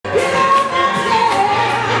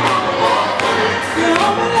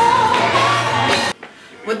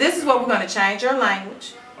going to change your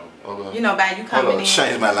language. Okay. You know, by you coming in.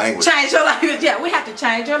 Change my language. Change your language. Yeah, we have to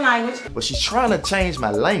change your language. But she's trying to change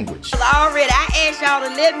my language. Already, I asked y'all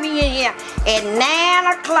to let me in here at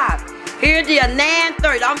 9 o'clock. Here till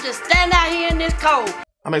 9:30. I'm just standing out here in this cold.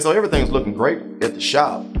 I mean, so everything's looking great at the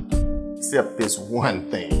shop, except this one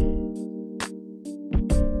thing.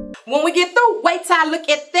 When we get through, wait till I look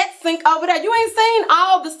at that sink over there. You ain't seen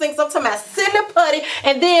all the sinks. I'm talking about silly putty,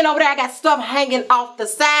 and then over there I got stuff hanging off the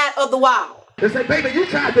side of the wall. They say, baby, you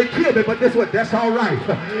tried to kill me, but guess what? That's all right.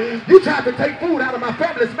 You tried to take food out of my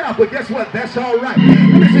family's mouth, but guess what? That's all right.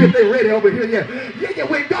 Let me see if they're ready over here. Yeah.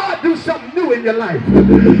 When God do something new in your life,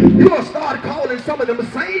 you're going to start calling some of them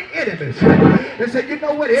same enemies. They say, you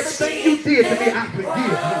know what? Everything you did to me, I forgive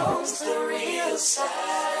you.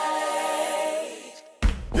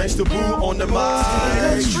 Gangsta Boo on the mic.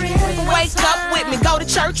 Wake up with me, go to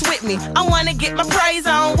church with me. I wanna get my praise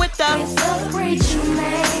on with them.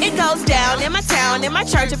 It goes down in my town, in my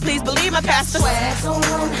church, and please believe my pastor. Ain't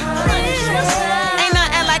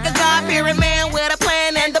nothing like a God-fearing man with a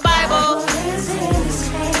plan and the Bible.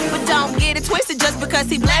 But don't get it twisted, just because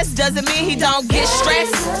he blessed doesn't mean he don't get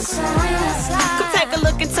stressed. Come take a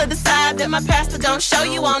look into the side that my pastor don't show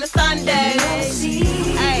you on a Sunday.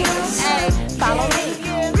 Hey, follow me.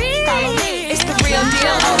 Follow me. It's the real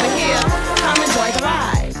deal over here. Come enjoy the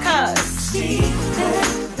ride, cause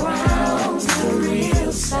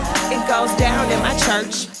it goes down in my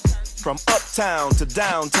church. From uptown to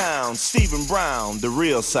downtown, Stephen Brown, the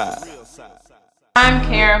real side. I'm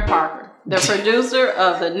Karen Parker, the producer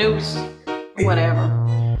of the Noose, whatever.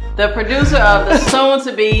 The producer of the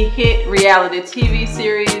soon-to-be hit reality TV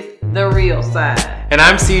series, The Real Side. And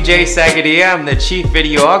I'm CJ Sagadia. I'm the chief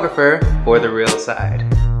videographer for The Real Side.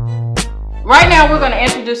 Right now, we're going to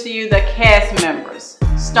introduce to you the cast members,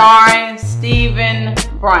 starring Stephen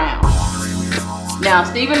Brown. Now,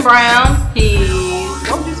 Stephen Brown,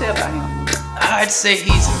 what would you say about him? I'd say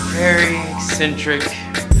he's a very eccentric,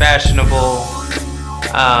 fashionable,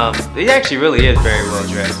 he actually really is very well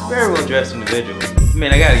dressed individual. I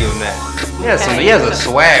mean, I gotta give him that. He has a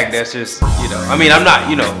swag that's just, I mean, I'm not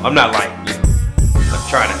like, I'm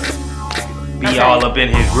trying to be all up in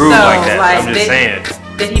his groove like that. I'm just saying.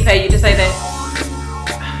 Did he pay you to say that?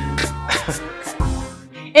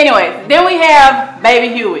 Anyway, then we have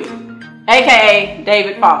Baby Huey, aka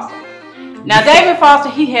David Foster. Now, David Foster,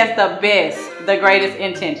 he has the greatest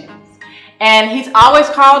intentions. And he's always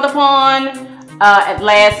called upon at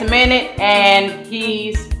last minute, and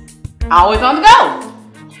he's always on the go.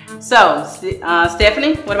 So,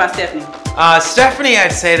 Stephanie, what about Stephanie? Stephanie,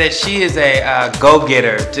 I'd say that she is a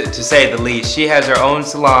go-getter, to say the least. She has her own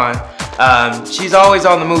salon. She's always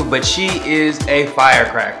on the move, but she is a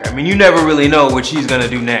firecracker. I mean, you never really know what she's gonna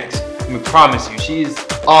do next. I promise you, she's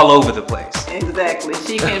all over the place. Exactly.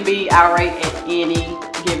 She can be irate at any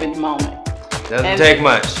given moment. Doesn't take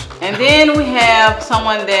much. And then we have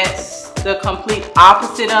someone that's the complete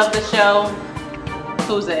opposite of the show.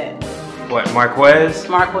 Who's that? What, Marquez?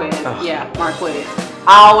 Marquez, yeah, Marquez.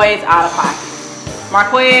 Always out of pocket.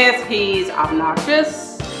 Marquez, he's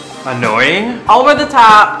obnoxious. Annoying. Over the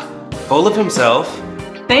top. Full of himself.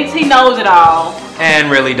 Thinks he knows it all.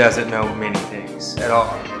 And really doesn't know many things at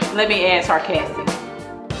all. Let me add sarcastic.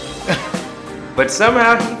 But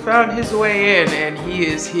somehow he found his way in, and he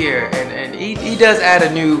is here. And he does add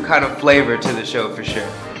a new kind of flavor to the show for sure.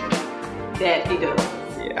 That he does.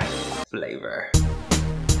 Yeah, flavor.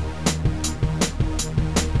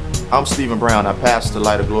 I'm Stephen Brown. I pastor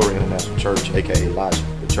Light of Glory International Church, aka Logic,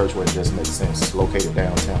 the church where it just makes sense. It's located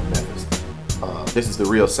downtown Memphis. This is The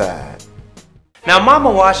Real Side. Now, Mama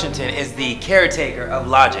Washington is the caretaker of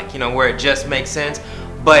Logic, where it just makes sense.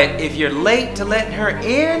 But if you're late to letting her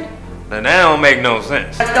in, then that don't make no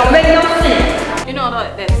sense. Don't make no sense. You know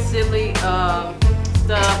that silly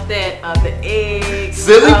stuff that the eggs.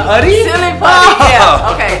 Silly putty? Silly putty.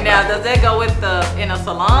 Yeah. Okay. Now, does that go with in a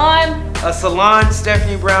salon? A salon,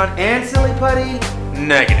 Stephanie Brown, and silly putty?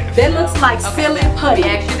 Negative. That looks like silly putty.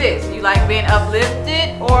 Let me ask you this: you like being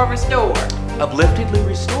uplifted or restored? Upliftedly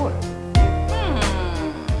restored.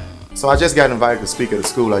 So I just got invited to speak at a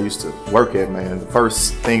school I used to work at, man. The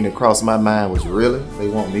first thing that crossed my mind was, really? They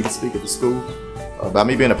want me to speak at the school? By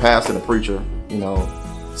me being a pastor and a preacher,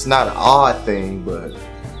 it's not an odd thing, but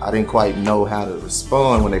I didn't quite know how to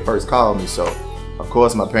respond when they first called me. So, of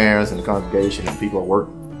course, my parents and the congregation and people work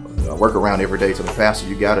around every day to the pastor,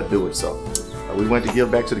 you got to do it. So we went to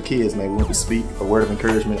give back to the kids, man. We went to speak a word of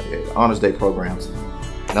encouragement at Honors Day programs.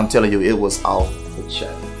 And I'm telling you, it was off the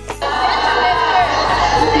chain.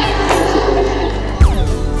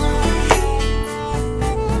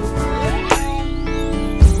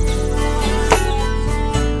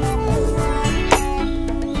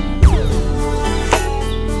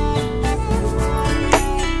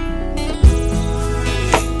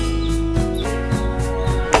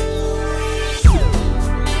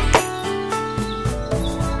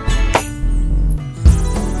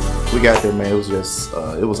 we got there, man, it was just,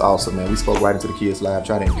 it was awesome, man. We spoke right into the kids' lives,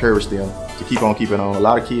 trying to encourage them to keep on keeping on. A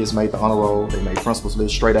lot of kids made the honor roll. They made principals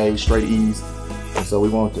list, straight A's, straight E's. And so we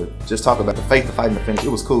wanted to just talk about the faith, the fight, and the finish. It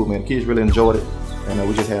was cool, man. The kids really enjoyed it, and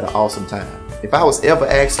we just had an awesome time. If I was ever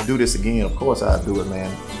asked to do this again, of course I'd do it,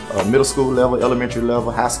 man. Middle school level, elementary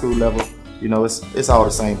level, high school level, you know, it's all the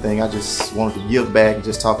same thing. I just wanted to give back and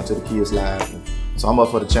just talking to the kids live. And so I'm up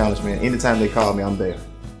for the challenge, man. Anytime they call me, I'm there.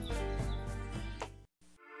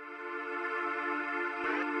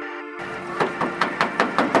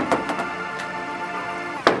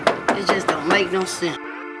 It just don't make no sense.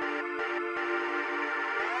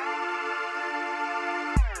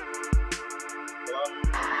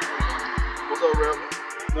 What's up, Reverend?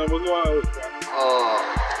 No, what's going on with you?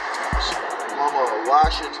 Mama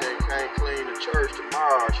Washington can't clean the church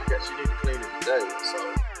tomorrow. She need to clean it today. So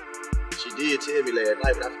she did tell me last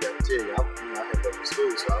night, but I forgot to tell you. I had to go to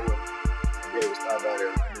school, so I wasn't able to stop by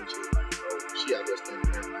there. I knew she was like, oh, she out there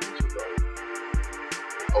standing there, and I knew she was going to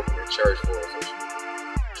open the church for her, so she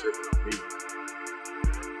tripping on me.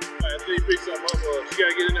 I think you pick something up. She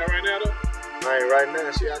gotta get in there right now, though? I ain't right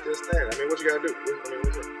now. She out there standing. I mean, what you gotta do?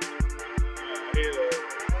 What's up? I had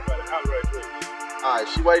about an hour right quick. Alright,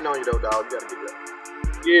 she waiting on you though, dog. You gotta get there.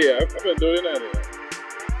 Yeah, I've been doing that there.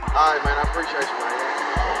 Alright, man. I appreciate you, man.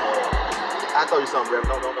 I throw you something, Rev.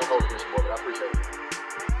 Don't hold this more, but I appreciate it.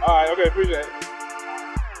 Alright, okay, appreciate it.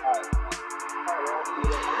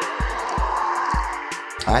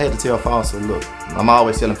 I had to tell Foster, look, I'm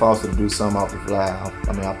always telling Foster to do something off the fly, off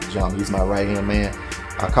the jump. He's my right hand man.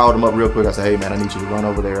 I called him up real quick. I said, hey man, I need you to run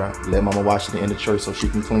over there, let Mama Washington in the church so she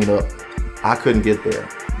can clean up. I couldn't get there.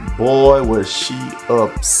 Boy, was she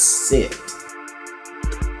upset.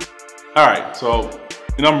 All right, so,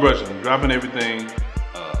 you know, I'm rushing, I'm dropping everything,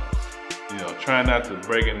 you know, trying not to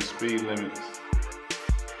break any speed limits.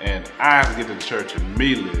 And I have to get to church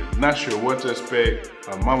immediately. Not sure what to expect.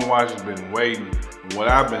 Mama Washington's been waiting, from what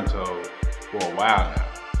I've been told, for a while now.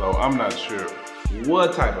 So I'm not sure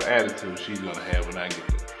what type of attitude she's gonna have when I get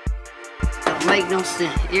there. Don't make no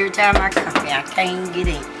sense. Every time I come here, I can't get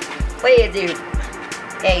in. Where is it?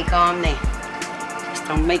 Hey, calm down. Just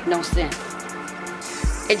don't make no sense.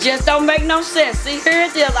 It just don't make no sense. See, here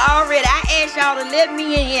it is already. I asked y'all to let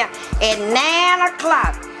me in here at 9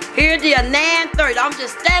 o'clock. Here it is, 9:30. I'm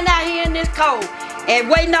just standing out here in this cold and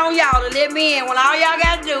waiting on y'all to let me in when all y'all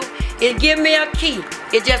gotta do is give me a key.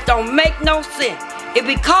 It just don't make no sense. It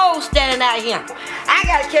be cold standing out here. I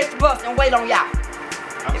gotta catch the bus and wait on y'all.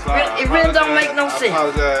 It really don't make no sense. I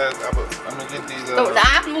apologize. I'm gonna get these. So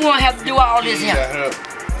I'm gonna have to do all this here.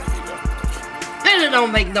 Really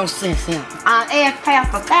don't make no sense here. I asked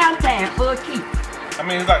Pastor 1,000 times for a key. I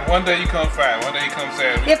mean, it's like one day you come Friday, one day you come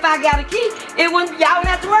Saturday. If I got a key, it wouldn't. Y'all wouldn't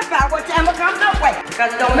have to worry about what time I come no way.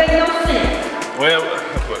 Cause it don't make no sense. Well,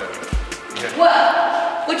 whatever. Yeah.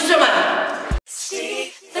 What? What you talking about?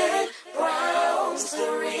 Stephen Brown's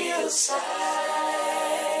the real side.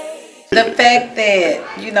 The fact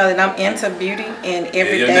that, you know, that I'm into beauty and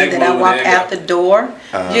every day that I walk out the door,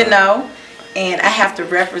 you know, and I have to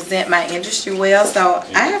represent my industry well, so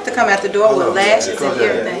I have to come out the door with lashes and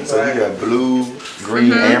everything. So you got blue,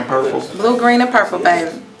 green, and purple? Blue, green, and purple,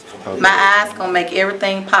 baby. My eyes gonna make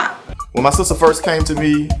everything pop. When my sister first came to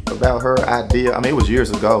me about her idea, I mean, it was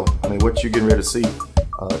years ago. I mean, what you're getting ready to see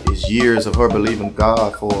is years of her believing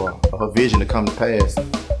God for her vision to come to pass.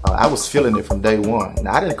 I was feeling it from day one. And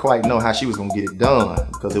I didn't quite know how she was gonna get it done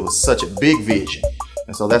because it was such a big vision.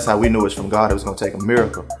 And so that's how we knew it's from God. It was gonna take a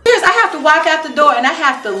miracle. I have to walk out the door and I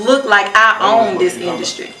have to look like I own this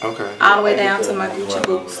industry. Okay. All the way down to my Gucci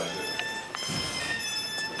boots.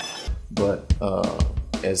 But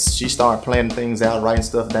as she started planning things out, writing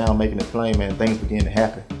stuff down, making it plain, man, things began to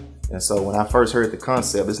happen. And so when I first heard the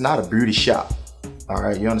concept, it's not a beauty shop. All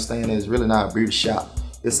right, you understand? It's really not a beauty shop.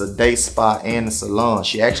 It's a day spa and a salon.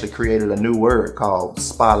 She actually created a new word called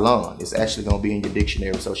spa-lon. It's actually gonna be in your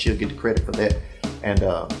dictionary, so she'll get the credit for that. And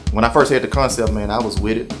when I first heard the concept, man, I was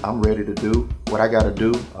with it. I'm ready to do what I gotta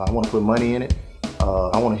do. I wanna put money in it.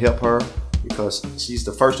 I wanna help her because she's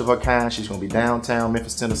the first of her kind. She's gonna be downtown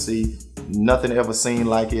Memphis, Tennessee. Nothing ever seen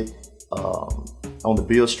like it. On the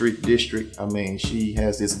Beale Street district, I mean, she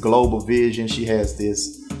has this global vision. She has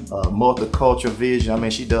this multicultural vision. I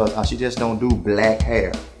mean, she just don't do black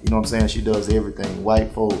hair. You know what I'm saying? She does everything.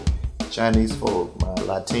 White folk, Chinese folk, my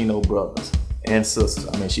Latino brothers and sisters.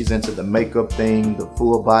 I mean, she's into the makeup thing, the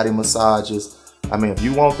full body massages. I mean, if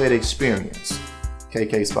you want that experience,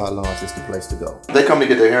 KK Spa Lounge is the place to go. They come to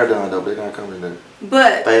get their hair done though, but they're not coming to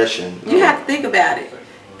But fashion. you have to think about it.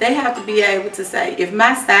 They have to be able to say, if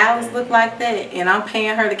my stylist look like that and I'm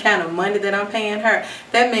paying her the kind of money that I'm paying her,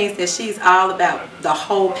 that means that she's all about the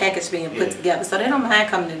whole package being put together. So they don't mind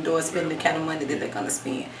coming in the door and spending the kind of money that they're going to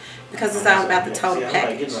spend, because it's all about the total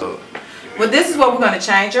package. Well, this is what we're going to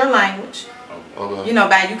change your language. You know,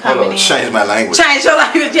 by you coming in. Change my language. Change your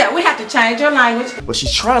language. Yeah, we have to change your language. But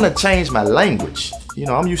she's trying to change my language. You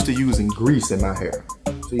know, I'm used to using grease in my hair.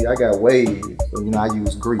 See, I got waves, so, you know, I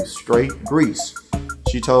use grease, straight grease.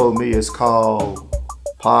 She told me it's called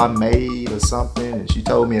pomade or something, and she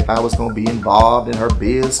told me if I was gonna be involved in her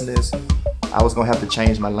business, I was gonna have to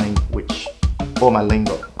change my language or my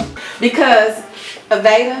lingo. Because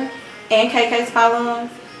Aveda and KK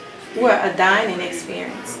Salons, we're a dining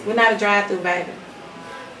experience. We're not a drive-through, baby.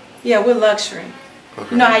 Yeah, we're luxury. Okay.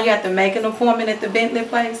 You know how you have to make an appointment at the Bentley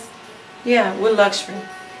place? Yeah, we're luxury.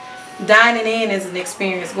 Dining in is an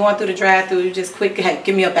experience. Going through the drive-through, you just quick, hey,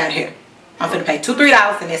 get me up out of here. I'm finna pay $2,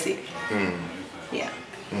 $3 and that's it. Yeah.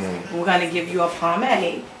 We're gonna give you a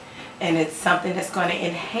pomade, and it's something that's gonna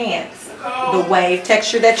enhance the wave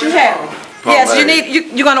texture that you have. Pomade. Yes, you need.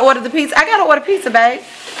 You're gonna order the pizza. I gotta order pizza, babe.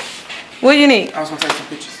 What do you need? I was gonna take some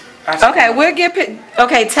pictures. Okay, we'll get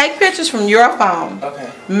take pictures from your phone. Okay.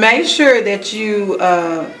 Make sure that you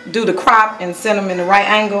do the crop and send them in the right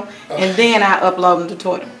angle, and then I upload them to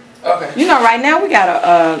Twitter. Okay. You know, right now we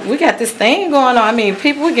got this thing going on. I mean,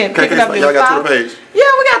 people we get picking up new followers. Y'all got Twitter page? Yeah,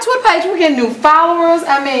 we got Twitter page. We're getting new followers.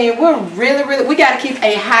 I mean, we're really we got to keep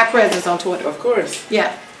a high presence on Twitter. Of course.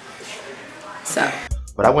 Yeah. So.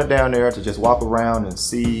 But I went down there to just walk around and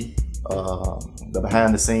see the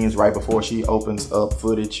behind the scenes right before she opens up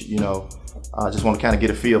footage. You know, I just want to kind of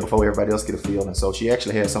get a feel before everybody else get a feel. And so she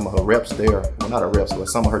actually had some of her reps there. Well, not her reps, but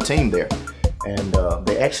some of her team there. And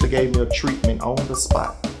they actually gave me a treatment on the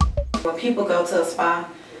spot. When people go to a spa,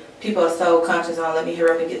 people are so conscious on let me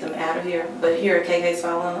hurry up and get them out of here. But here at KK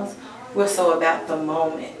Salons, we're so about the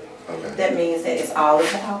moment. Okay. That means that it's all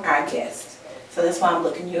about our guests. So that's why I'm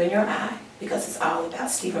looking you in your eye, because it's all about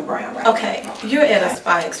Stephen Brown right now. Okay, you're at a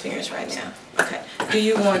spa experience right now. Okay, do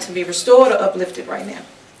you want to be restored or uplifted right now?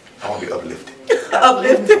 I want to be uplifted.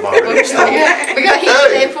 Uplifted? We got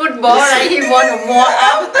hit football and he wanted more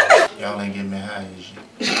out. Y'all ain't getting me high.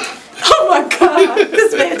 Oh my God,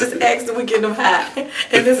 this man just asked if we get him high.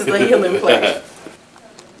 And this is a healing place.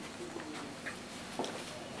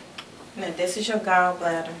 Now this is your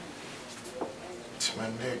gallbladder. It's my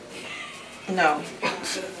neck. No.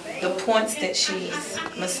 The points that she's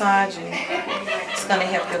massaging is going to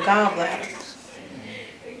help your gallbladder.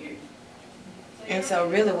 And so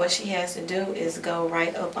really what she has to do is go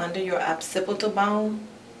right up under your occipital bone.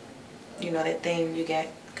 You know that thing you got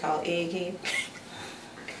called egghead?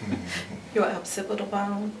 Your occipital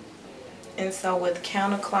bone. And so with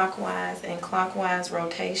counterclockwise and clockwise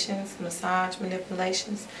rotations, massage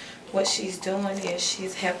manipulations, what she's doing is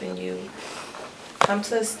she's helping you come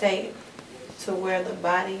to a state to where the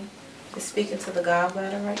body is speaking to the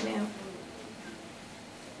gallbladder right now.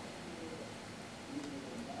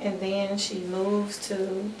 And then she moves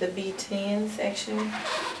to the B10 section,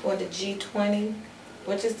 or the G20,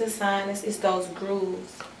 which is the sinus. It's those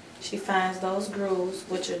grooves. She finds those grooves,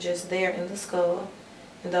 which are just there in the skull,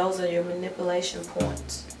 and those are your manipulation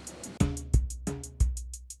points.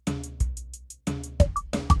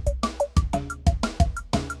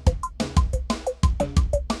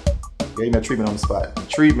 Gave me a treatment on the spot. The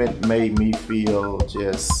treatment made me feel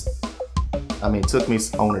just, I mean, took me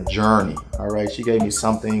on a journey, all right? She gave me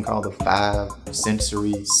something called the 5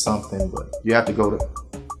 sensory something, but you have to go to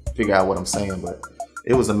figure out what I'm saying, but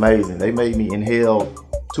it was amazing. They made me inhale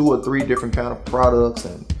 2 or 3 different kind of products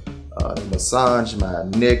and massage my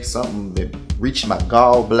neck, something that reached my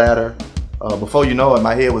gallbladder. Before you know it,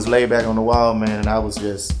 my head was laid back on the wall, man, and I was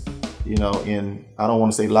just, you know, in, I don't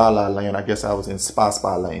want to say la la land, I guess I was in spa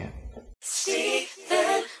land.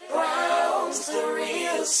 Stephen Brown's The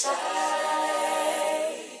Real Side.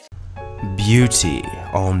 Beauty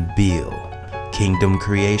on Beale. Kingdom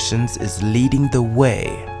Creations is leading the way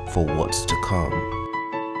for what's to come.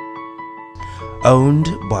 Owned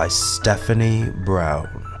by Stephanie Brown.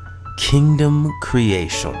 Kingdom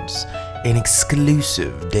Creations, an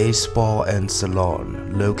exclusive day spa and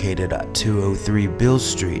salon located at 203 Beale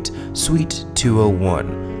Street, Suite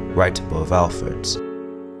 201, right above Alfred's.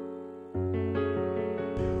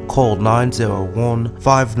 Call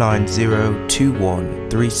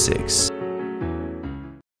 901-590-2136.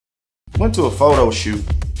 Went to a photo shoot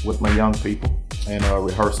with my young people and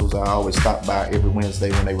rehearsals. I always stop by every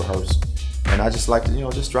Wednesday when they rehearse. And I just like to, you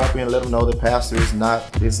know, just drop in and let them know the pastor is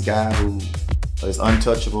not this guy who is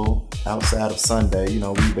untouchable. outside of Sunday. You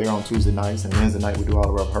know, we there on Tuesday nights, and Wednesday night we do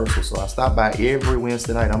all the rehearsals. So I stop by every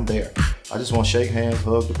Wednesday night. I'm there. I just want to shake hands,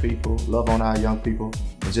 hug the people, love on our young people,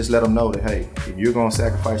 and just let them know that, hey, if you're going to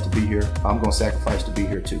sacrifice to be here, I'm going to sacrifice to be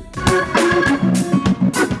here too.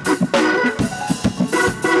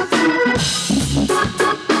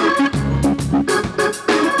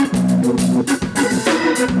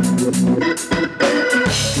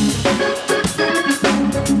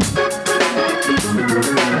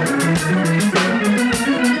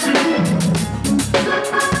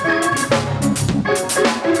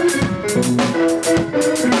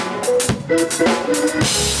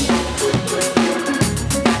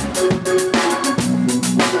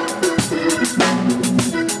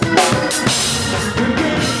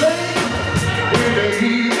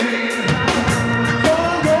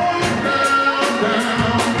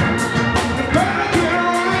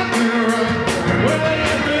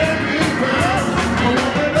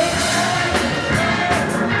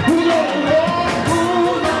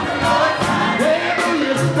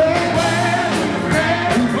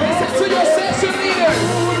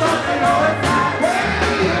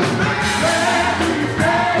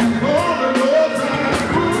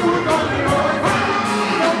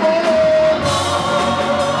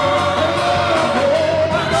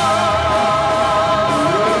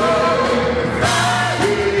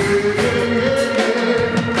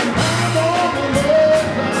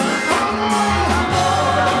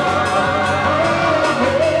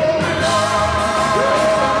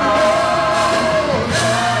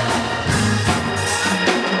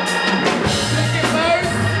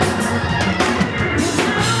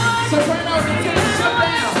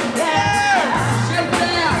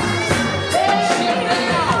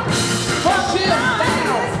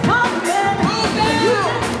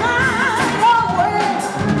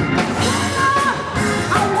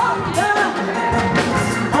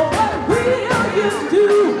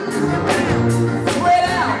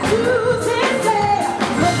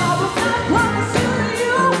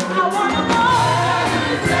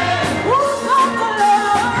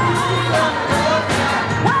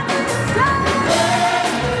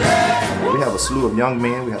 Slew of young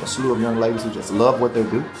men, we have a slew of young ladies who just love what they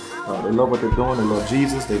do. They love what they're doing. They love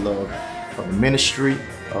Jesus. They love the ministry.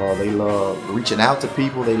 They love reaching out to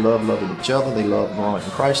people. They love loving each other. They love growing in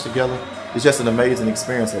Christ together. It's just an amazing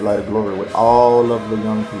experience at Light of Glory with all of the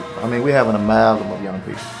young people. I mean, we have an amalgam of young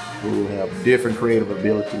people who have different creative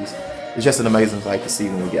abilities. It's just an amazing sight to see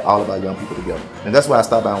when we get all of our young people together. And that's why I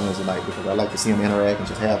stop by on Wednesday night, because I like to see them interact and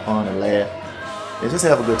just have fun and laugh and just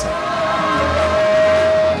have a good time.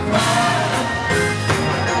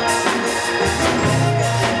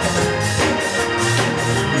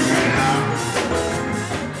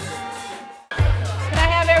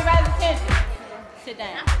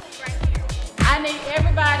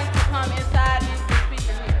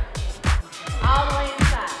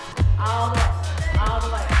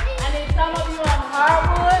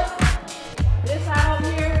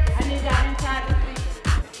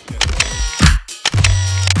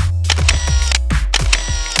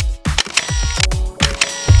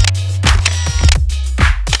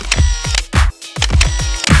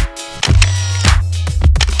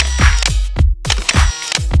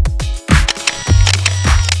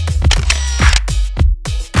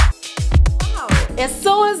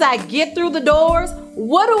 I get through the doors,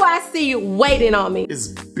 what do I see waiting on me? It's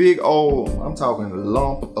big old, I'm talking a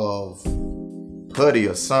lump of putty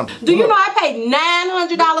or something. Do you know I paid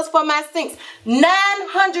 $900 for my sinks?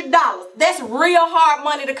 $900. That's real hard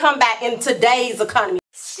money to come back in today's economy.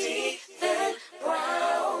 Stephen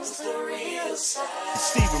Brown's The Real Side.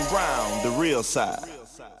 Stephen Brown, The Real Side.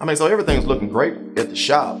 I mean, so everything's looking great at the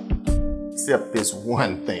shop, except this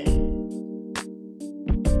one thing.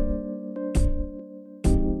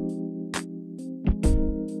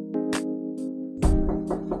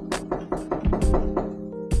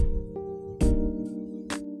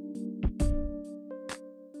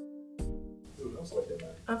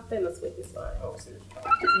 I'm finna sweep this line. Oh, seriously?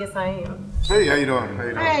 Yes, I am. Hey, how you doing?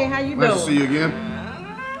 Hey, how you doing? Nice to see you again.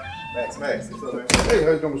 Max, what's up, man? Hey,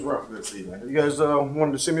 how you doing, Ms. Ralph? Good to see you, man. You guys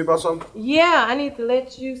wanted to see me about something? Yeah, I need to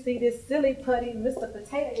let you see this silly putty Mr.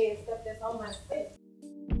 Potato Head stuff that's on my sink.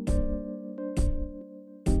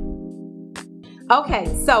 Okay,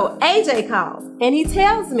 so AJ calls and he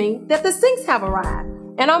tells me that the sinks have arrived.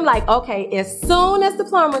 And I'm like, okay, as soon as the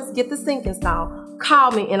plumbers get the sink installed,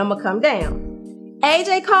 call me and I'm gonna come down.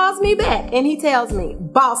 AJ calls me back and he tells me,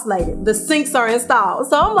 boss lady, the sinks are installed.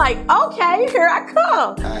 So I'm like, okay, here I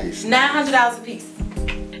come. Nice. $900 a piece.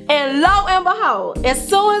 And lo and behold, as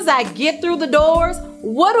soon as I get through the doors,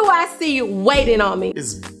 what do I see waiting on me?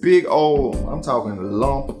 It's big old, I'm talking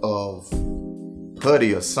lump of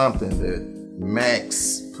putty or something that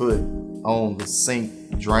Max put on the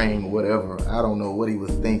sink, drain, whatever. I don't know what he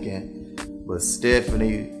was thinking, but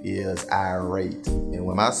Stephanie is irate. And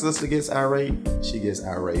when my sister gets irate, she gets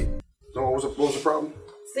irate. So what was the problem?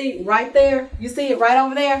 See, right there, you see it right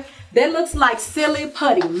over there? That looks like silly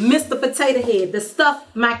putty, Mr. Potato Head, the stuff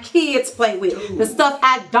my kids play with, the stuff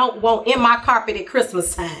I don't want in my carpet at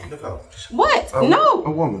Christmas time. What? No.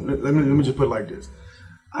 A woman, let me just put it like this.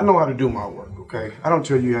 I know how to do my work, okay? I don't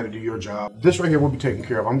tell you how to do your job. This right here will be taken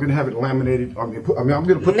care of. I'm gonna have it laminated. I'm gonna put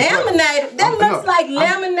laminated? That looks like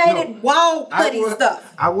laminated wall putty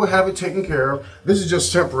stuff. I will have it taken care of. This is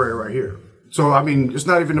just temporary right here. So, I mean, it's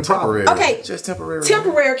not even a problem. Okay. Just temporary.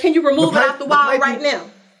 Temporary. Can you remove it off the wall right now?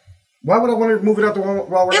 Why would I want to remove it out the wall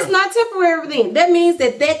right now? It's not temporary then. That means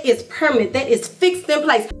that is permanent. That is fixed in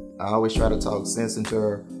place. I always try to talk sense into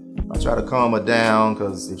her. I try to calm her down,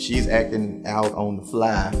 because if she's acting out on the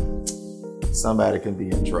fly, somebody can be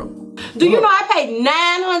in trouble. Do you know I paid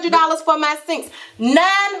 $900 for my sinks?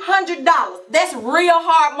 $900. That's real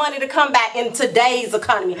hard money to come back in today's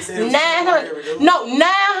economy. $900. No,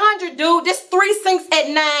 $900, dude. There's 3 sinks at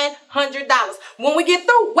 $900. When we get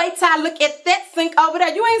through, wait till I look at that sink over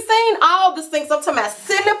there. You ain't seen all the sinks. I'm talking about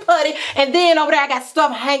silly putty, and then over there I got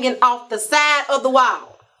stuff hanging off the side of the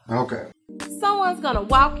wall. Okay. Someone's gonna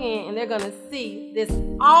walk in and they're gonna see this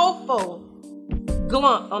awful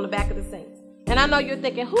glump on the back of the sinks. And I know you're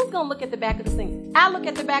thinking, who's gonna look at the back of the sinks? I look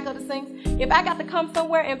at the back of the sinks. If I got to come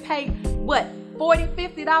somewhere and pay, what, $40,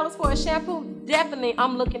 $50 for a shampoo, definitely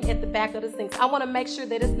I'm looking at the back of the sinks. I wanna make sure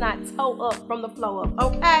that it's not toe up from the flow up,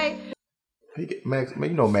 okay? Max, you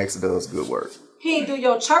know Max does good work. He ain't do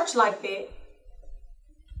your church like that.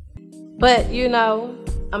 But, you know,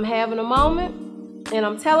 I'm having a moment. And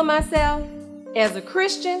I'm telling myself, as a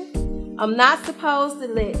Christian, I'm not supposed to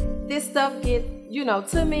let this stuff get, you know,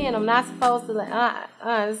 to me, and I'm not supposed to let,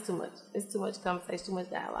 it's too much. It's too much conversation, too much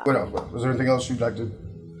dialogue. What else? Is there anything else you'd like to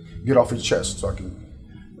get off your chest so I can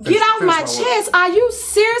get off my chest? Are you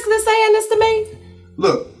seriously saying this to me?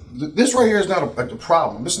 Look, this right here is not a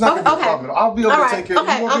problem. It's not gonna be a problem. I'll be able to take care of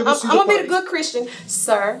it. I'm gonna be the good Christian.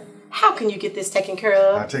 Sir, how can you get this taken care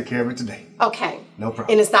of? I'll take care of it today. Okay. No problem.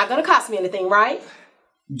 And it's not gonna cost me anything, right?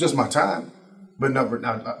 Just my time. But no,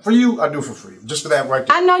 for you, I do it for free. Just for that right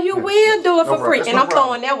there. I know you will do it for free. That's and I'm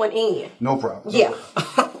throwing that one in. No problem. Yeah.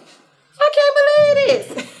 I can't believe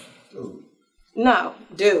this. Dude. No,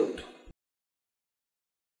 dude.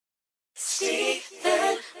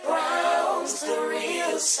 Stephen Brown's the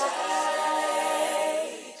real side.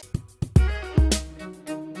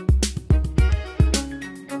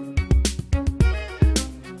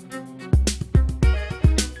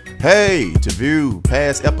 Hey, to view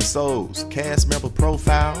past episodes, cast member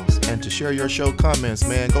profiles, and to share your show comments,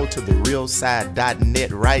 man, go to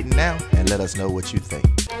therealside.net right now and let us know what you think.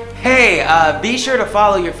 Hey, be sure to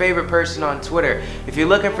follow your favorite person on Twitter. If you're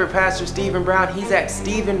looking for Pastor Stephen Brown, he's at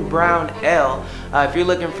Stephen Brown L. If you're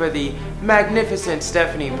looking for the magnificent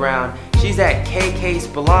Stephanie Brown, she's at KK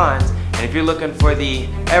Spallons. And if you're looking for the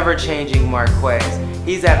ever-changing Marquez,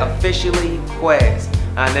 he's at Officially Quez.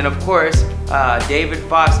 And then, of course, David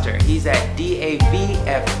Foster. He's at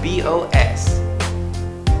DAVFBOS.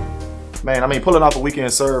 Man, I mean, pulling off a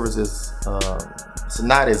weekend service is it's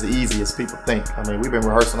not as easy as people think. I mean, we've been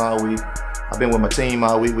rehearsing all week. I've been with my team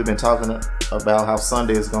all week. We've been talking about how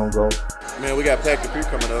Sunday is gonna go. Man, we got Pack the Pew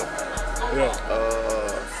coming up. Yeah.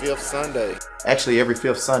 5th Sunday. Actually, every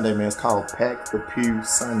 5th Sunday, man, it's called Pack the Pew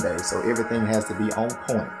Sunday. So everything has to be on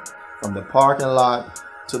point. From the parking lot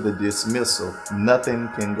to the dismissal, nothing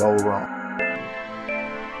can go wrong.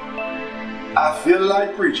 I feel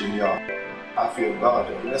like preaching, y'all. I feel God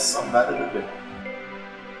to bless somebody today.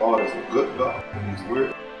 God is a good God, and He's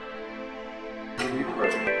worthy to be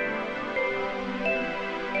praised.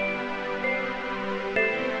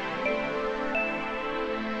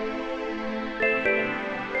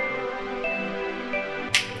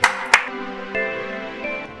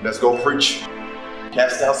 Let's go preach.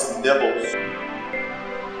 Cast out some devils.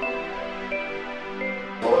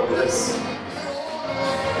 Lord bless.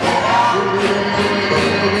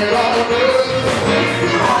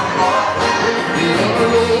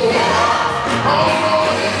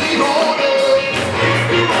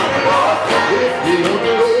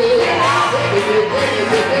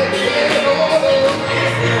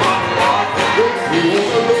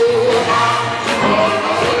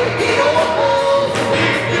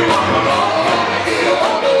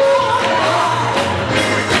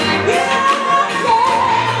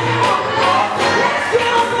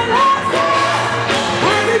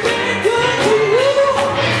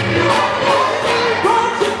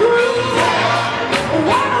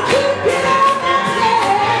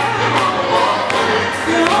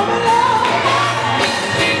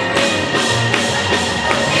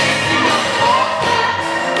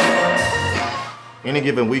 Any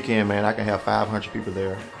given weekend, man, I can have 500 people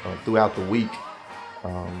there throughout the week.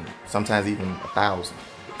 Sometimes even 1,000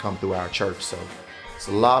 come through our church. So it's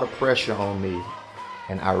a lot of pressure on me,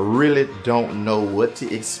 and I really don't know what to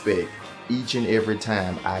expect each and every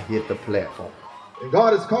time I hit the platform. And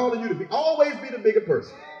God is calling you to always be the bigger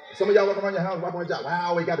person. Some of y'all walking around your house, walking around your job. Well, I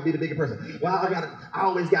always got to be the bigger person. Well, I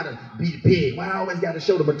always got to be big. Well, I always got to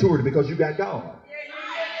show the maturity because you got God.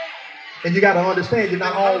 And you got to understand you're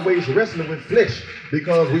not always wrestling with flesh,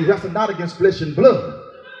 because we wrestle not against flesh and blood,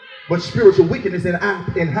 but spiritual wickedness in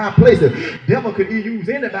high places. Devil could use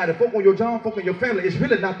anybody, folk on your job, folk on your family. It's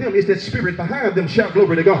really not them. It's that spirit behind them. Shout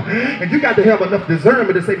glory to God. And you got to have enough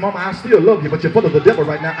discernment to say, Mama, I still love you, but you're full of the devil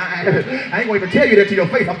right now. I ain't going to even tell you that to your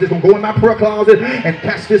face. I'm just going to go in my prayer closet and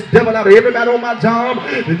cast this devil out of everybody on my job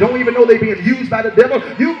that don't even know they're being used by the devil.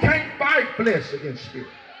 You can't fight flesh against spirit.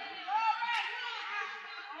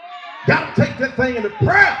 Got to take that thing into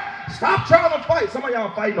prayer. Stop trying to fight. Some of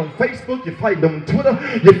y'all fighting on Facebook, you're fighting on Twitter,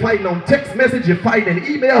 you're fighting on text message, you're fighting in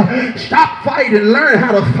email. Stop fighting. Learn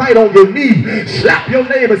how to fight on your knee. Slap your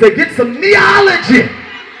neighbor and say, get some kneeology.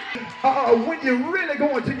 When you're really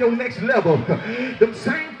going to your next level, them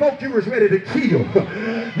same folk you was ready to kill,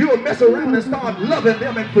 you will mess around and start loving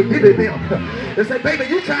them and forgiving them. They say, baby,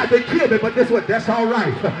 you tried to kill me, but guess what? That's all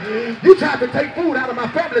right. You tried to take food out of my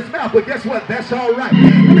family's mouth, but guess what? That's all right.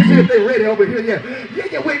 Let me see if they're ready over here.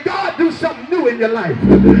 Yeah. When God do something new in your life,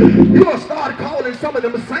 you're going to start calling some of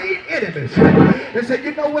them same enemies and say,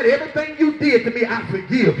 you know what? Everything you did to me, I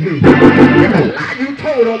forgive you. Every lie you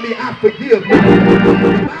told on me, I forgive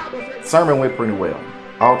you. Sermon went pretty well.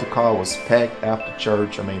 Altar call was packed after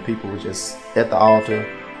church. I mean, people were just at the altar,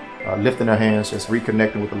 lifting their hands, just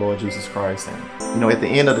reconnecting with the Lord Jesus Christ. And, you know, at the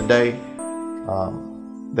end of the day,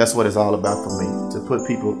 that's what it's all about for me, to put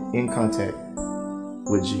people in contact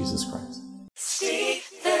with Jesus Christ.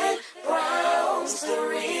 Stephen Brown's the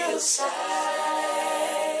real side.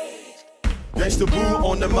 That's the boo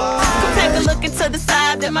on the mind. So take a look into the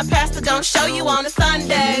side that my pastor don't show you on a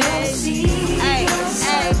Sunday. Hey,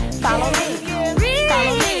 follow me.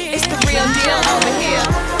 Follow me. It's the real deal over here.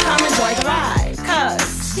 Come enjoy the ride, cause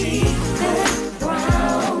Stephen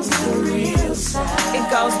Brown's the real side.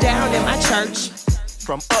 It goes down in my church.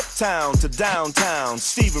 From uptown to downtown,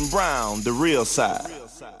 Stephen Brown, the real side.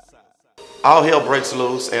 All hell breaks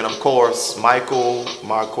loose, and of course, Michael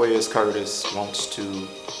Marquez Curtis wants to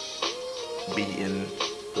be in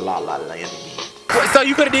La La Land again. So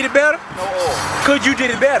you could have did it better? No. Could you did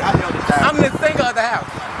it better? I'm the singer of the house.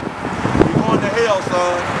 You going to hell,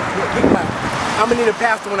 son. I'm gonna need a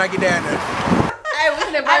pastor when I get down there. Hey, we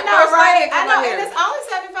can invite I know, right? I know, And it's only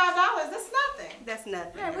 $75. That's nothing. That's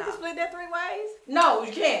nothing. Yeah, we can split that 3 ways. No,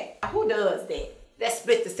 you can't. Who does that? Let's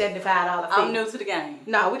split the $75 fee. I'm new to the game.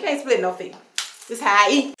 No, we can't split no fee. This is how I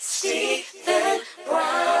eat. Stephen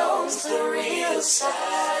Brown's the real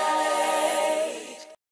side.